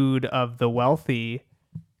food of the wealthy.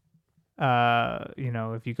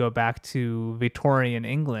 If you go back to Victorian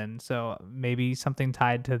England, so maybe something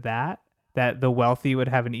tied to that the wealthy would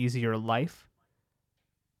have an easier life.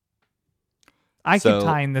 I keep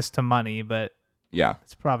tying this to money, but Yeah.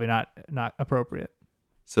 it's probably not appropriate.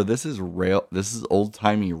 So this is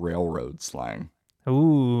old-timey railroad slang.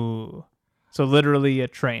 Ooh. So literally a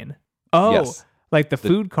train. Oh, Yes. like the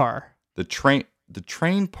food car. The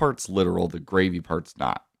train part's literal, the gravy part's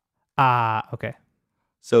not. Ah, okay.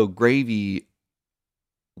 So gravy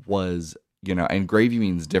was, and gravy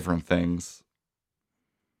means different things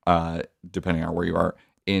depending on where you are.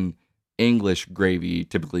 In English, gravy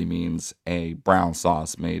typically means a brown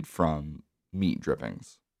sauce made from meat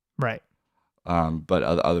drippings. Right. But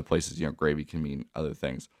other places, gravy can mean other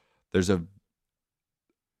things. There's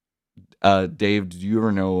Dave, did you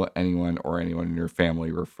ever know anyone in your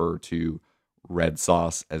family refer to red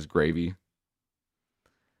sauce as gravy?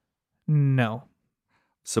 No.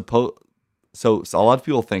 So a lot of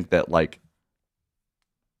people think that like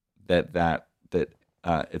that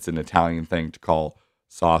it's an Italian thing to call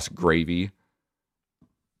sauce gravy.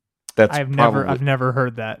 I've never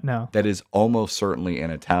heard that. No. That is almost certainly an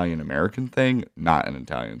Italian American thing, not an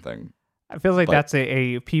Italian thing. I feel like that's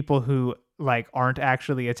a people who like aren't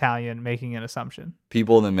actually Italian making an assumption.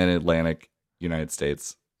 People in the mid-Atlantic United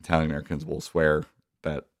States, Italian Americans will swear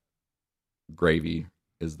that gravy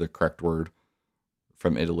is the correct word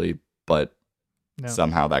from Italy, but No.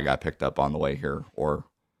 somehow that got picked up on the way here or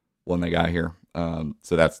when they got here.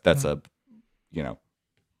 So that's an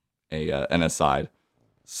aside.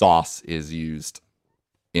 Sauce is used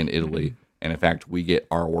in Italy, and in fact, we get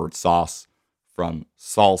our word sauce from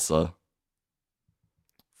salsa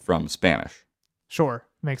from Spanish. Sure.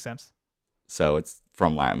 Makes sense. So it's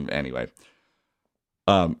from Latin anyway.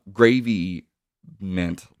 Gravy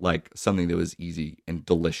meant like something that was easy and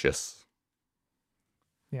delicious.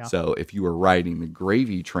 Yeah. So if you were riding the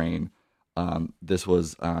gravy train, this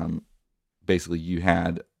was basically you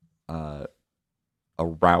had a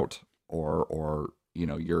route or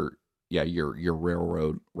your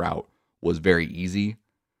railroad route was very easy,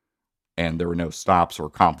 and there were no stops or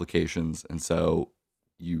complications, and so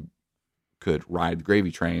you could ride the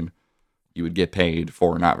gravy train. You would get paid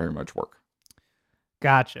for not very much work.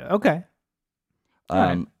 Gotcha. Okay.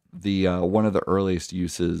 Right. The one of the earliest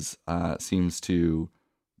uses seems to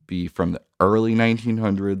be from the early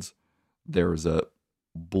 1900s. There was a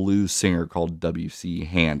blues singer called W.C.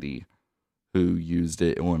 Handy who used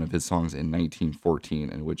it in one of his songs in 1914,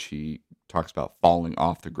 in which he talks about falling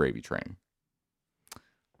off the gravy train.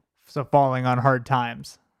 So falling on hard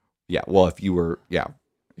times. Yeah. Well, if you were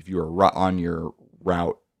on your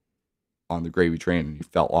route on the gravy train and you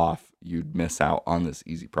fell off, you'd miss out on this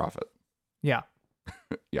easy profit. Yeah.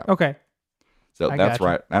 Yeah. Okay. So I that's gotcha.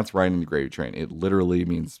 right. That's riding the gravy train. It literally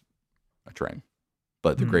means a train,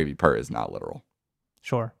 but the gravy part is not literal.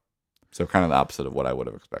 Sure. So kind of the opposite of what I would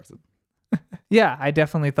have expected. Yeah, I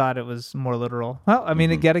definitely thought it was more literal. Well, I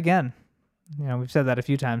mean, yet again, we've said that a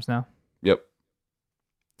few times now. Yep.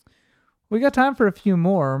 We got time for a few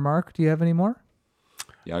more. Mark, do you have any more?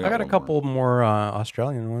 Yeah, I got a one couple more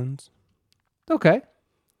Australian ones. Okay.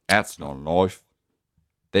 That's not a knife.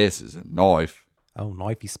 This is a knife. Oh,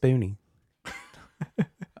 knifey spoony.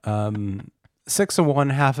 6 of one,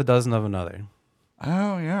 half a dozen of another.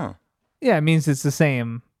 Oh, yeah. Yeah, it means it's the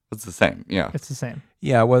same. It's the same. Yeah. It's the same.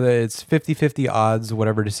 Yeah, whether it's 50-50 odds,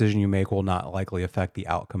 whatever decision you make will not likely affect the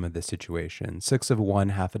outcome of the situation. 6 of one,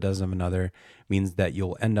 half a dozen of another means that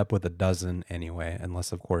you'll end up with a dozen anyway,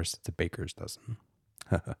 unless, of course, it's a baker's dozen.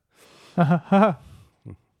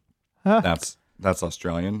 That's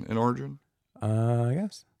Australian in origin. I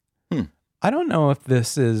guess. I don't know if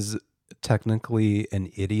this is technically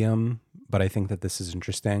an idiom, but I think that this is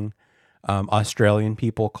interesting. Australian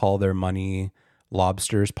people call their money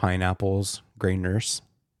lobsters, pineapples, gray nurses,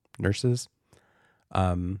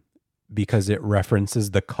 because it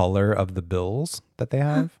references the color of the bills that they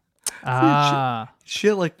have.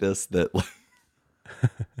 Shit like this that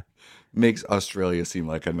makes Australia seem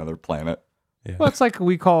like another planet. Yeah. Well, it's like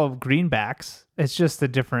we call greenbacks. It's just a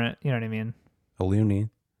different, you know what I mean? A loony.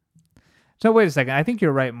 So wait a second. I think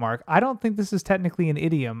you're right, Mark. I don't think this is technically an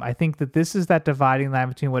idiom. I think that this is that dividing line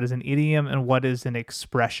between what is an idiom and what is an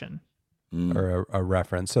expression. Or a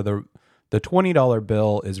reference. So the $20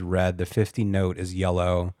 bill is red, the 50 note is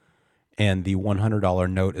yellow, and the $100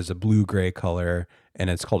 note is a blue-gray color, and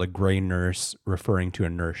it's called a gray nurse, referring to a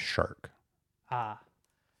nurse shark.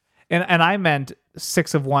 And I meant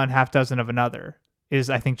 6 of one, half dozen of another is,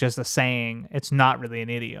 I think, just a saying. It's not really an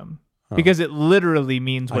idiom because it literally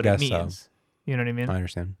means what it means. So. You know what I mean? I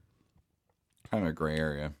understand. Kind of a gray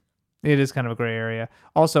area. It is kind of a gray area.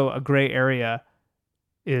 Also, a gray area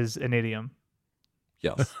is an idiom.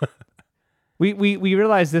 Yes. We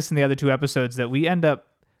realized this in the other 2 episodes that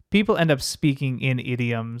people end up speaking in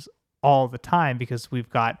idioms all the time because we've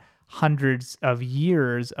got hundreds of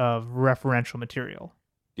years of referential material.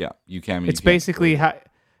 Yeah. You can. It's basically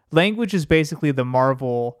language is basically the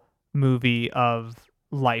Marvel movie of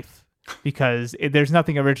life because there's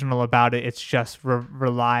nothing original about it. It's just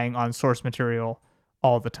relying on source material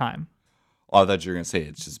all the time. Oh, I thought you were going to say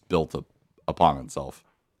it's just built up upon itself.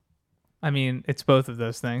 I mean, it's both of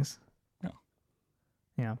those things. Yeah.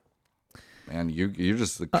 Yeah. Man, you're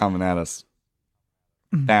just coming at us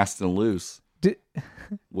fast and loose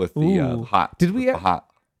with the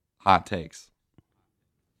hot takes.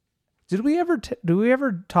 Did we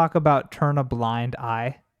ever talk about turn a blind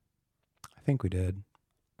eye? I think we did.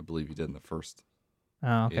 I believe you did in the first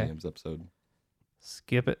Okay. Idioms episode.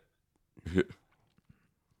 Skip it.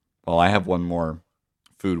 Well, I have one more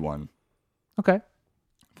food one. Okay.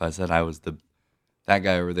 If I said I was that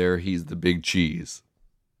guy over there, he's the big cheese.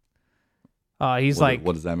 He's what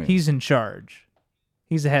does that mean? He's in charge.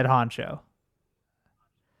 He's the head honcho.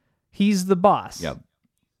 He's the boss. Yeah.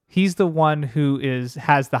 He's the one who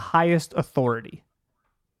has the highest authority.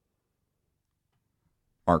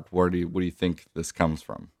 Mark, what do you think this comes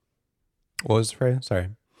from? What was the phrase? Sorry.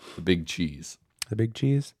 The big cheese. The big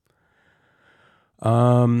cheese?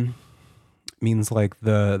 Means like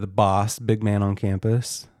the boss, big man on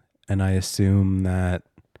campus. And I assume that,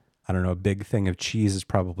 I don't know, a big thing of cheese is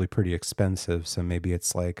probably pretty expensive. So maybe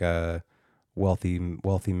it's like a wealthy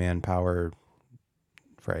manpower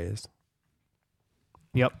phrase.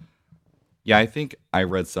 Yep. Yeah, I think I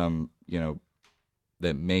read some,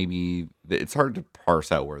 that maybe it's hard to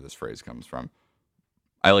parse out where this phrase comes from.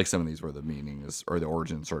 I like some of these where the meaning is or the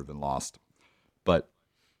origin sort of been lost. But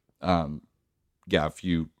if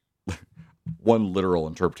you one literal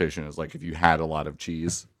interpretation is like if you had a lot of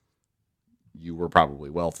cheese, you were probably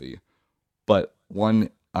wealthy. But one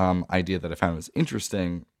idea that I found was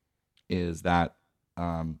interesting is that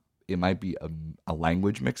it might be a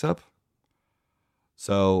language mix-up.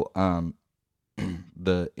 So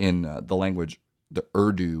the language, the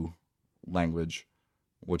Urdu language,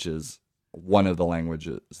 which is one of the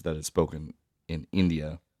languages that is spoken in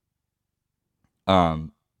India,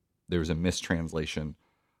 there's a mistranslation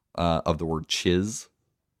of the word chiz,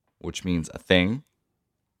 which means a thing.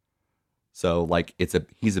 So like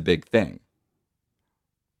he's a big thing.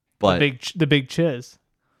 But the big chiz.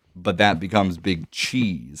 But that becomes big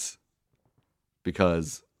cheese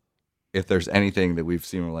because if there's anything that we've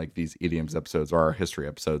seen like these idioms episodes or our history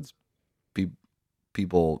episodes,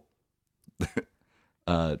 people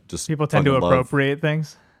people tend to appropriate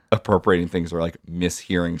things. Appropriating things or like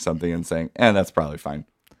mishearing something and saying, that's probably fine.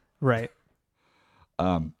 Right.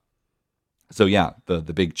 So yeah, the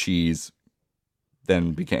big cheese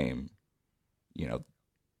then became,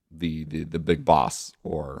 the big boss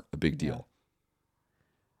or a big deal.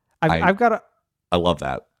 I love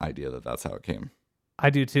that idea that's how it came. I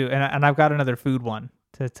do too, and I've got another food one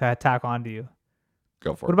to tack onto you.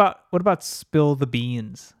 Go for it. What about spill the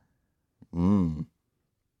beans?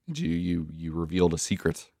 You revealed a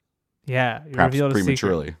secret. Yeah, you perhaps revealed a secret.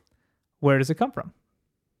 prematurely. Where does it come from?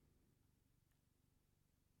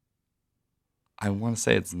 I want to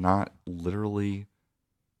say it's not literally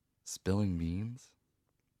spilling beans.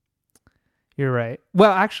 You're right.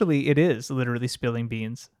 Well, actually, it is literally spilling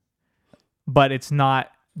beans, but it's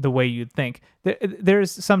not the way you'd think.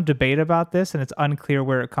 There's some debate about this, and it's unclear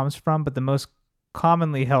where it comes from, but the most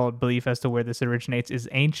commonly held belief as to where this originates is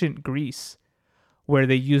ancient Greece, where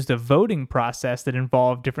they used a voting process that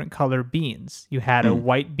involved different color beans. You had a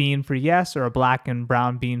white bean for yes or a black and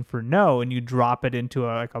brown bean for no, and you drop it into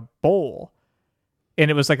a bowl. And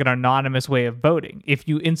it was like an anonymous way of voting. If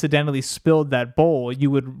you incidentally spilled that bowl, you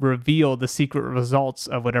would reveal the secret results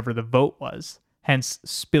of whatever the vote was. Hence,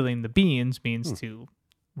 spilling the beans means to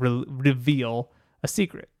reveal a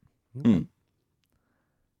secret. I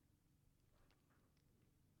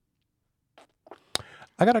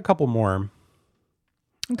got a couple more.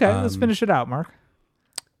 Okay, let's finish it out, Mark.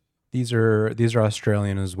 These are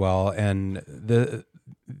Australian as well, and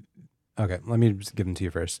okay, let me just give them to you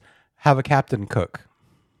first. Have a captain cook.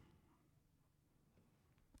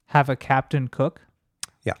 Have a captain cook?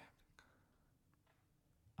 Yeah.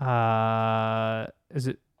 Does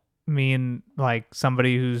it mean like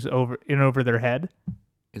somebody who's over their head?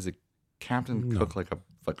 Is it Captain Cook like a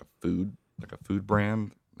food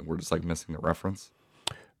brand? We're just like missing the reference.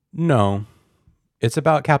 No, it's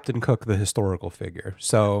about Captain Cook, the historical figure.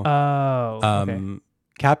 So, okay.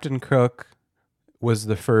 Captain Cook was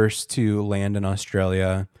the first to land in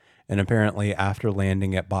Australia, and apparently after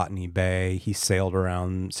landing at Botany Bay, he sailed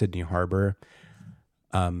around Sydney Harbor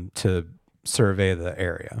to survey the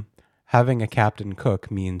area. Having a Captain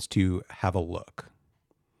Cook means to have a look.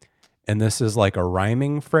 And this is like a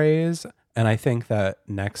rhyming phrase, and I think that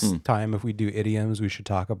next time if we do idioms, we should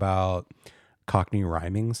talk about Cockney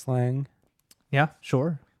rhyming slang. Yeah,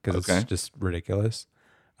 sure. Because it's just ridiculous.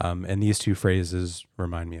 And these two phrases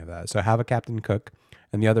remind me of that. So have a Captain Cook,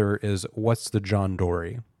 and the other is, what's the John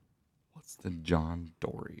Dory? What's the John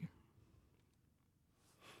Dory?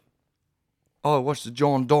 Oh, what's the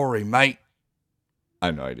John Dory, mate? I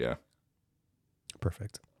have no idea.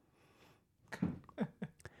 Perfect.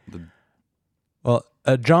 Well,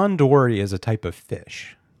 a John Dory is a type of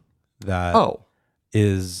fish that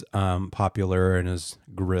is popular and is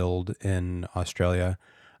grilled in Australia.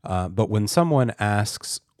 But when someone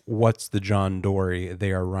asks, what's the John Dory,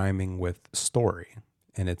 they are rhyming with story.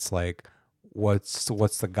 And it's like, what's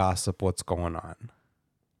the gossip? What's going on?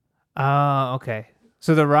 Okay.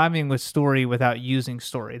 So they're rhyming with story without using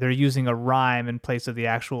story. They're using a rhyme in place of the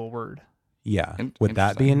actual word. Yeah. Would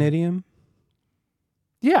that be an idiom?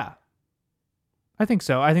 Yeah. I think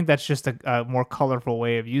so. I think that's just a more colorful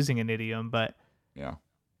way of using an idiom, but yeah.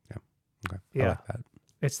 Okay. Yeah. I like that.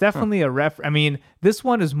 It's definitely I mean, this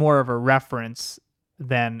one is more of a reference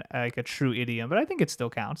than like a true idiom, but I think it still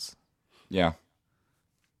counts. Yeah.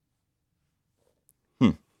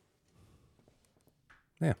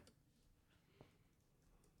 Yeah.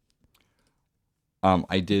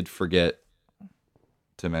 I did forget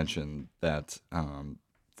to mention that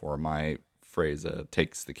for my phrase,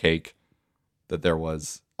 takes the cake, that there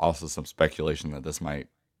was also some speculation that this might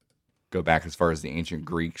go back as far as the ancient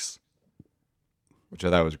Greeks, which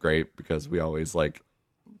I thought was great because we always like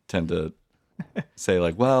tend to say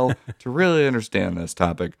like, well, to really understand this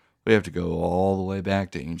topic, we have to go all the way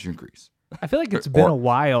back to ancient Greece. I feel like it's been a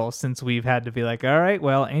while since we've had to be like, all right,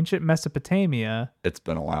 well, ancient Mesopotamia. It's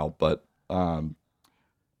been a while, but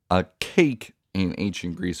a cake in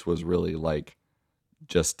ancient Greece was really like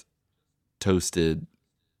just toasted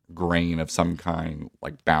grain of some kind,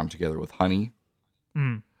 like bound together with honey.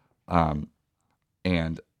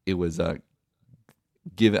 And it was a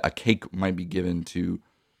cake might be given to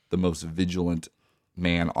the most vigilant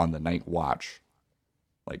man on the night watch.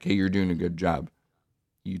 Like, hey, you're doing a good job.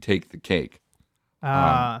 You take the cake.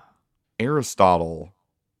 Aristotle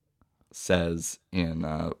says in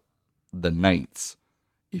the Knights,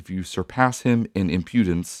 if you surpass him in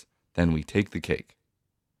impudence, then we take the cake.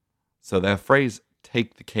 So that phrase,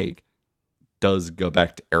 take the cake, does go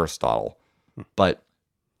back to Aristotle. But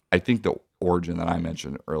I think the origin that I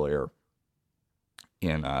mentioned earlier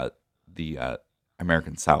in the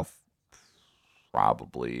American South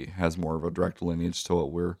probably has more of a direct lineage to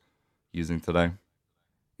what we're using today.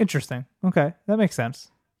 Interesting. Okay, that makes sense.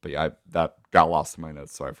 But yeah, that got lost in my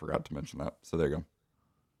notes, so I forgot to mention that. So there you go.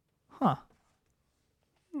 Huh.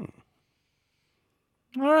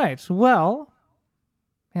 All right. Well,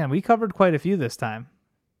 man, we covered quite a few this time.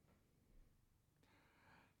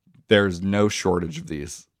 There's no shortage of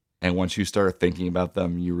these. And once you start thinking about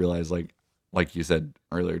them, you realize, like you said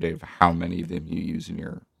earlier, Dave, how many of them you use in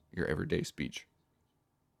your everyday speech.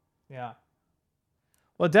 Yeah.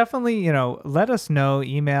 Well, definitely, let us know.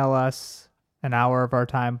 Email us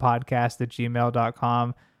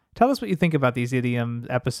anhourofOurTimePodcast@gmail.com. Tell us what you think about these idiom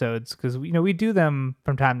episodes, because we do them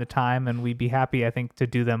from time to time, and we'd be happy, I think, to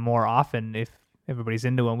do them more often if everybody's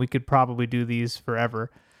into them. We could probably do these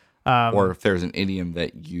forever. Or if there's an idiom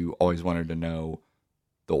that you always wanted to know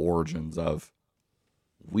the origins of,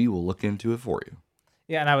 we will look into it for you.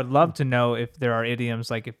 Yeah, and I would love to know if there are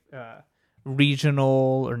idioms like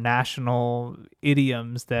regional or national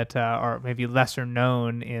idioms that are maybe lesser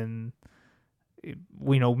known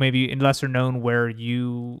maybe lesser known where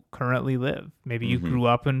you currently live. Maybe you grew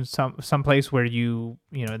up in some place where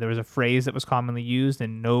there was a phrase that was commonly used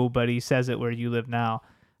and nobody says it where you live now.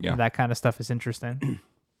 Yeah. And that kind of stuff is interesting.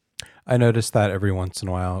 I notice that every once in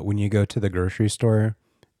a while when you go to the grocery store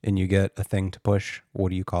and you get a thing to push, what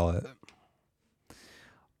do you call it?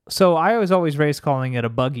 So I was always raised calling it a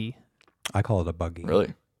buggy. I call it a buggy.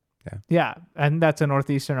 Really? Yeah, and that's a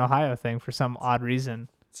Northeastern Ohio thing for some odd reason.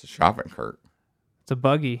 It's a shopping cart. It's a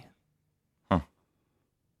buggy. Huh.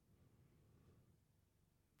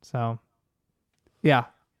 So, yeah.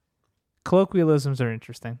 Colloquialisms are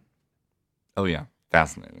interesting. Oh, yeah.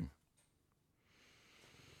 Fascinating.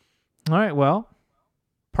 All right, well,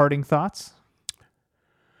 parting thoughts?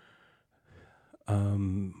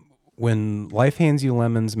 When life hands you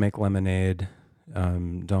lemons, make lemonade.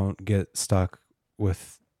 Don't get stuck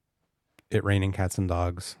with it raining cats and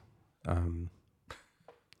dogs. I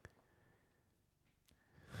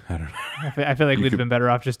don't know. I feel like we'd have been better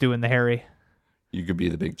off just doing the Harry. You could be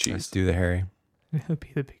the big cheese. Let's do the Harry. It would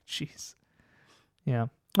be the big cheese. Yeah.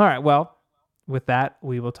 All right, well, with that,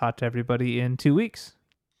 we will talk to everybody in 2 weeks.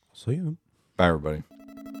 See you. Bye, everybody.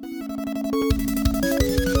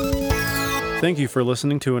 Thank you for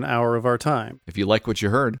listening to An Hour of Our Time. If you like what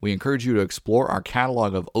you heard, we encourage you to explore our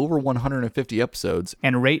catalog of over 150 episodes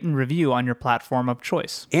and rate and review on your platform of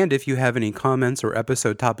choice. And if you have any comments or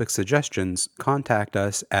episode topic suggestions, contact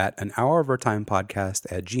us at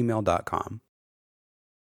anhourofOurTimePodcast@gmail.com.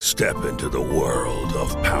 Step into the world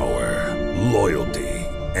of power, loyalty,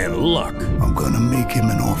 and luck. I'm gonna make him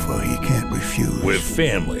an offer he can't refuse. With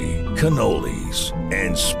family, cannolis,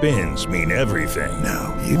 and spins mean everything.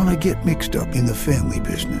 Now, you wanna get mixed up in the family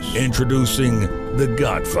business. Introducing The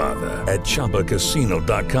Godfather at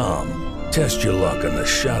ChumbaCasino.com. Test your luck in the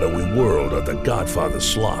shadowy world of The Godfather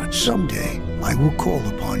slot. Someday, I will call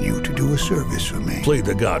upon you to do a service for me. Play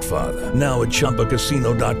The Godfather now at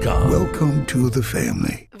ChumbaCasino.com. Welcome to the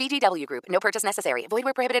family. VGW Group. No purchase necessary. Void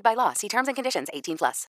where prohibited by law. See terms and conditions. 18+.